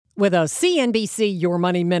with a CNBC Your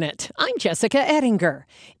Money Minute. I'm Jessica Ettinger.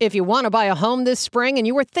 If you want to buy a home this spring and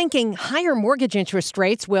you were thinking higher mortgage interest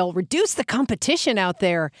rates will reduce the competition out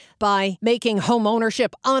there by making home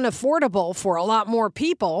ownership unaffordable for a lot more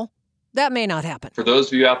people, that may not happen. For those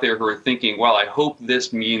of you out there who are thinking, well, I hope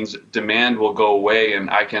this means demand will go away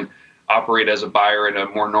and I can operate as a buyer in a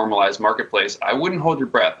more normalized marketplace, I wouldn't hold your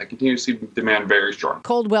breath. I continue to see demand very strong.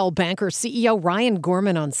 Coldwell Banker CEO Ryan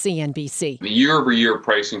Gorman on CNBC. The year-over-year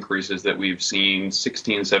price increases that we've seen,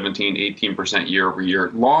 16, 17, 18%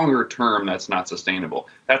 year-over-year, longer term, that's not sustainable.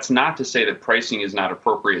 That's not to say that pricing is not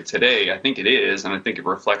appropriate today. I think it is, and I think it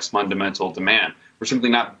reflects fundamental demand. We're simply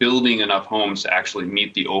not building enough homes to actually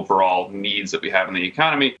meet the overall needs that we have in the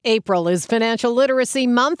economy. April is Financial Literacy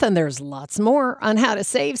Month, and there's lots more on how to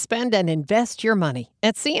save, spend, and invest your money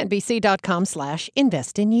at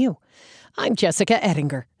cnbc.com/investinYou. I'm Jessica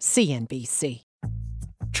Ettinger, CNBC.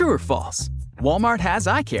 True or false? Walmart has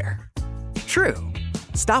eye care. True.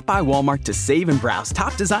 Stop by Walmart to save and browse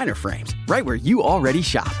top designer frames right where you already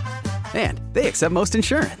shop. And they accept most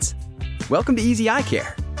insurance. Welcome to Easy Eye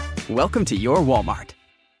Care. Welcome to your Walmart.